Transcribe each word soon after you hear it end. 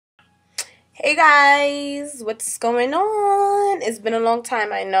Hey guys, what's going on? It's been a long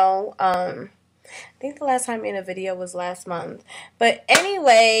time, I know. I think the last time I made a video was last month. But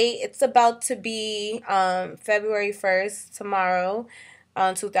anyway, it's about to be February 1st, tomorrow,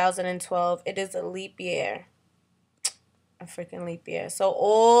 2012. It is a leap year. A freaking leap year. So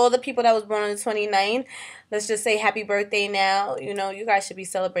all the people that was born on the 29th, let's just say happy birthday now. You know, you guys should be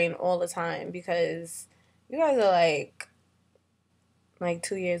celebrating all the time because you guys are like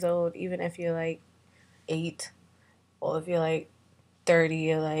 2 years old, even if you're like 8. Or if you're like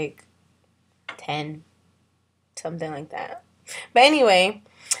 30 or like 10, something like that. But anyway,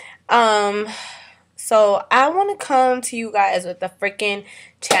 um, so I want to come to you guys with a freaking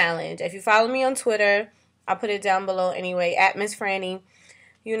challenge. If you follow me on Twitter, I'll put it down below anyway, at Miss Franny.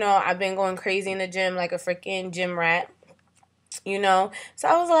 You know, I've been going crazy in the gym like a freaking gym rat. You know, so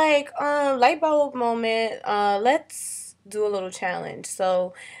I was like, light bulb moment. Let's do a little challenge.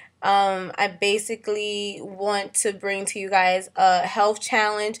 So I basically want to bring to you guys a health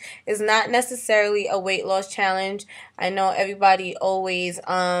challenge. It's not necessarily a weight loss challenge. I know everybody always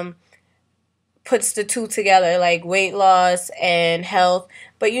puts the two together, like weight loss and health.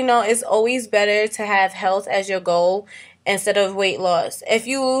 But you know, it's always better to have health as your goal instead of weight loss. If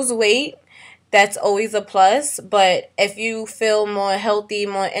you lose weight, that's always a plus. But if you feel more healthy,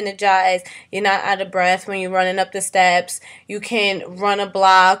 more energized, you're not out of breath when you're running up the steps, you can run a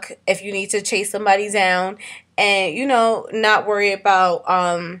block if you need to chase somebody down, and you know, not worry about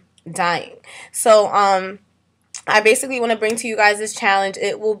dying. So I basically want to bring to you guys this challenge.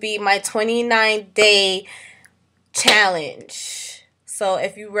 It will be my 29-day challenge. So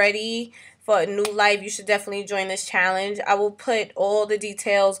if you're ready for a new life, you should definitely join this challenge. I will put all the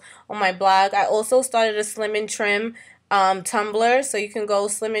details on my blog. I also started a Slim and Trim Tumblr, so you can go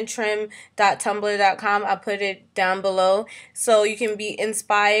slimandtrim.tumblr.com. I'll put it down below so you can be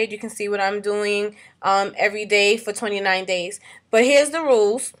inspired. You can see what I'm doing every day for 29 days. But here's the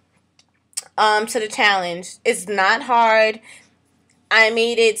rules to the challenge. It's not hard. I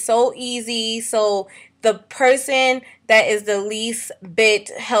made it so easy so the person that is the least bit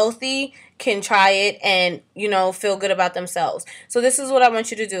healthy can try it and, you know, feel good about themselves. So this is what I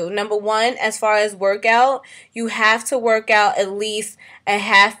want you to do. Number one, as far as workout, you have to work out at least a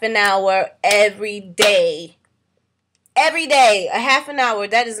half an hour every day. Every day, a half an hour.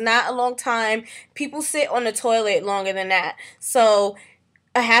 That is not a long time. People sit on the toilet longer than that. So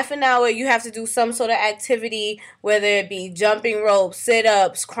a half an hour, you have to do some sort of activity, whether it be jumping ropes,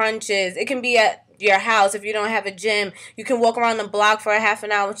 sit-ups, crunches. It can be at your house if you don't have a gym. You can walk around the block for a half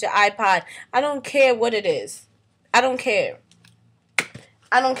an hour with your iPod. I don't care what it is. I don't care.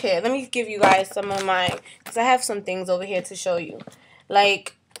 I don't care. Let me give you guys some of mine, because I have some things over here to show you.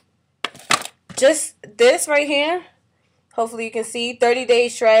 Like, just this right here. Hopefully you can see. 30-day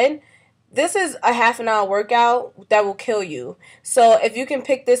shred. This is a half an hour workout that will kill you. So if you can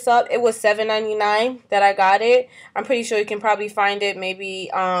pick this up, it was $7.99 that I got it. I'm pretty sure you can probably find it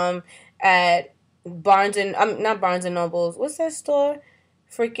maybe at Barnes and not Barnes and Nobles. What's that store?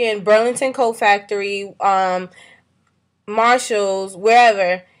 Freaking Burlington Coat Factory, Marshalls,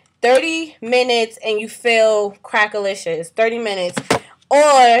 wherever. 30 minutes and you feel crackalicious. 30 minutes.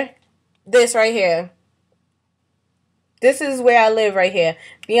 Or this right here. This is where I live right here.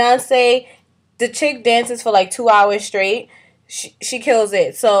 Beyonce, the chick dances for like 2 hours straight. She kills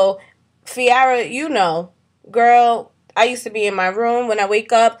it. So, Fiara, you know, girl, I used to be in my room. When I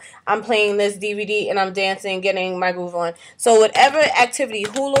wake up, I'm playing this DVD and I'm dancing, getting my groove on. So, whatever activity,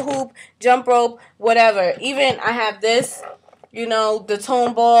 hula hoop, jump rope, whatever. Even I have this, you know, the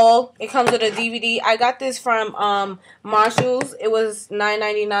tone ball. It comes with a DVD. I got this from Marshalls. It was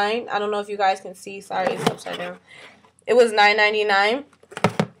 $9.99. I don't know if you guys can see. Sorry, it's upside down. It was $9.99.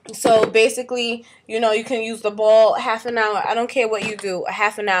 So basically, you know, you can use the ball half an hour. I don't care what you do, a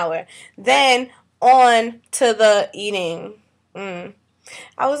half an hour. Then on to the eating. I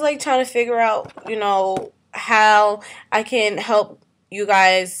was like trying to figure out, you know, how I can help you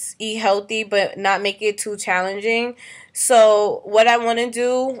guys eat healthy but not make it too challenging. So what I want to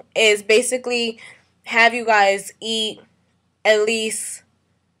do is basically have you guys eat at least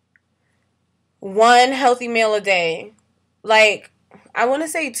one healthy meal a day. Like, I want to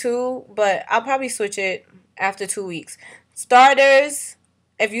say 2, but I'll probably switch it after 2 weeks. Starters,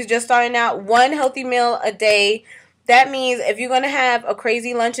 if you're just starting out, 1 healthy meal a day. That means if you're going to have a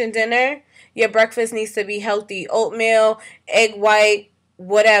crazy lunch and dinner, your breakfast needs to be healthy. Oatmeal, egg white,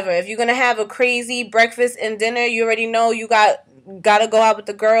 whatever. If you're going to have a crazy breakfast and dinner, you already know you got to go out with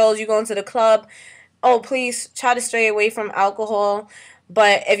the girls. You're going to the club. Oh, please try to stray away from alcohol.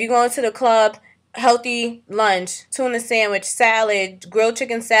 But if you're going to the club, healthy lunch, tuna sandwich, salad, grilled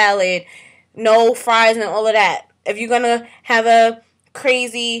chicken salad, no fries and all of that. If you're going to have a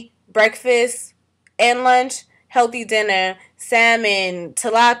crazy breakfast and lunch, healthy dinner, salmon,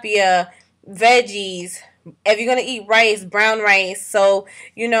 tilapia, veggies. If you're going to eat rice, brown rice. So,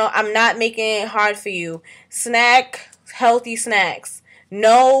 I'm not making it hard for you. Healthy snacks.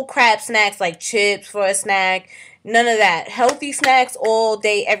 No crap snacks like chips for a snack. None of that. Healthy snacks all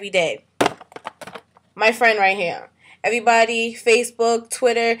day, every day. My friend right here. Everybody, Facebook,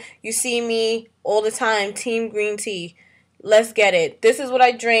 Twitter, you see me all the time. Team green tea. Let's get it. This is what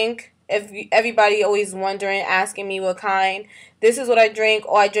I drink. If everybody always wondering, asking me what kind. This is what I drink.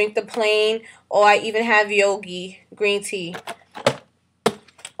 Or I drink the plain. Or I even have yogi green tea.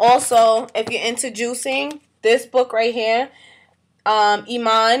 Also, if you're into juicing, this book right here,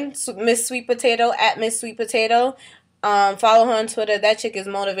 Iman, Miss Sweet Potato, at Miss Sweet Potato. Follow her on Twitter. That chick is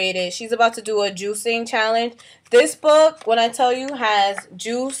motivated. She's about to do a juicing challenge. This book, when I tell you, has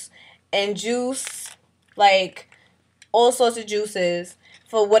juice, like all sorts of juices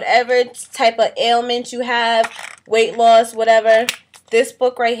for whatever type of ailment you have, weight loss, whatever. This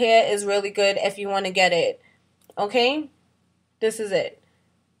book right here is really good if you want to get it. Okay? This is it.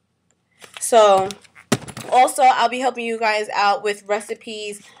 So, also, I'll be helping you guys out with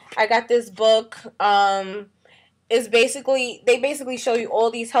recipes. I got this book. They basically show you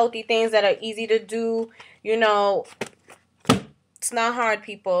all these healthy things that are easy to do. It's not hard,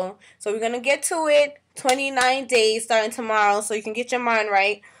 people. So we're going to get to it. 29 days starting tomorrow, so you can get your mind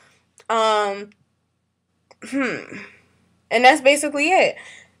right. And that's basically it.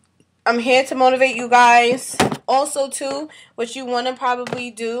 I'm here to motivate you guys. Also, too, what you want to probably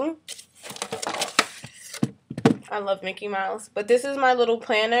do. I love Mickey Mouse. But this is my little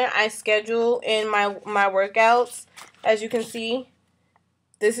planner I schedule in my workouts. As you can see,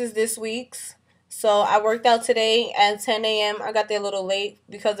 this is this week's. So I worked out today at 10 a.m. I got there a little late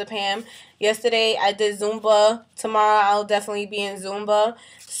because of Pam. Yesterday I did Zumba. Tomorrow I'll definitely be in Zumba.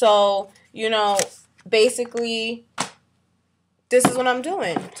 So, basically, this is what I'm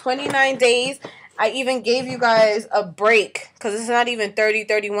doing. 29 days. I even gave you guys a break because it's not even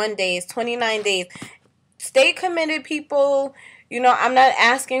 31 days. 29 days. Stay committed, people. I'm not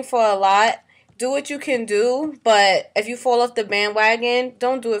asking for a lot. Do what you can do, but if you fall off the bandwagon,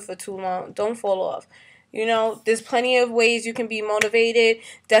 don't do it for too long. Don't fall off. There's plenty of ways you can be motivated.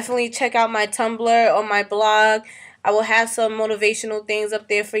 Definitely check out my Tumblr or my blog. I will have some motivational things up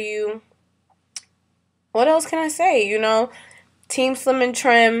there for you. What else can I say? Team Slim and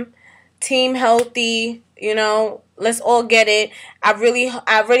Trim, Team Healthy, let's all get it. I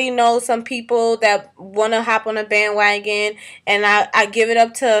already know some people that want to hop on a bandwagon, and I give it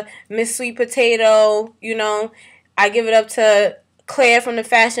up to Miss Sweet Potato, I give it up to Claire from the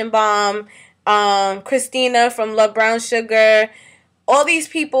Fashion Bomb, Christina from Love Brown Sugar, all these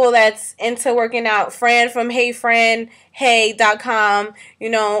people that's into working out, Fran from HeyFranHey.com,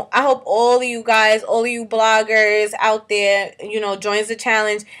 I hope all of you guys, all of you bloggers out there, joins the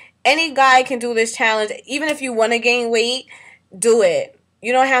challenge. Any guy can do this challenge. Even if you want to gain weight, do it.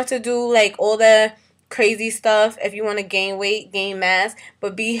 You don't have to do like all the crazy stuff if you want to gain weight, gain mass.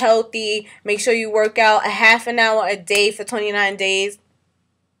 But be healthy. Make sure you work out a half an hour a day for 29 days.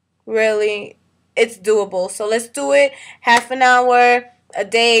 Really, it's doable. So let's do it. Half an hour a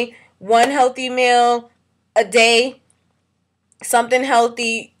day. One healthy meal a day. Something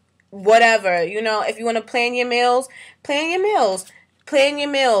healthy. Whatever. If you want to plan your meals, plan your meals. Plan your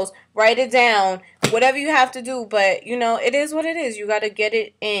meals. Write it down. Whatever you have to do. But, it is what it is. You got to get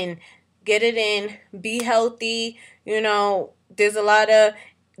it in. Get it in. Be healthy. There's a lot of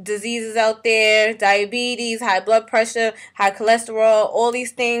diseases out there. Diabetes, high blood pressure, high cholesterol. All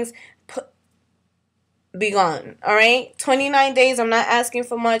these things. Be gone. All right? 29 days. I'm not asking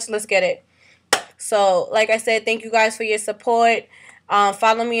for much. Let's get it. So, like I said, thank you guys for your support.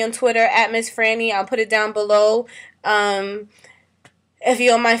 Follow me on Twitter at Miss Franny. I'll put it down below. If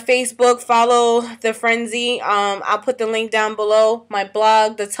you're on my Facebook, follow the Frenzy. I'll put the link down below. My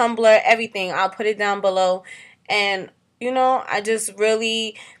blog, the Tumblr, everything. I'll put it down below. And, I just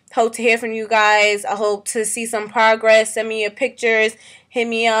really hope to hear from you guys. I hope to see some progress. Send me your pictures. Hit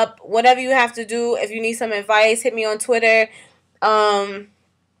me up. Whatever you have to do. If you need some advice, hit me on Twitter. And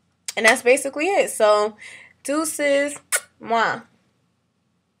that's basically it. So, deuces. Mwah.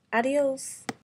 Adios.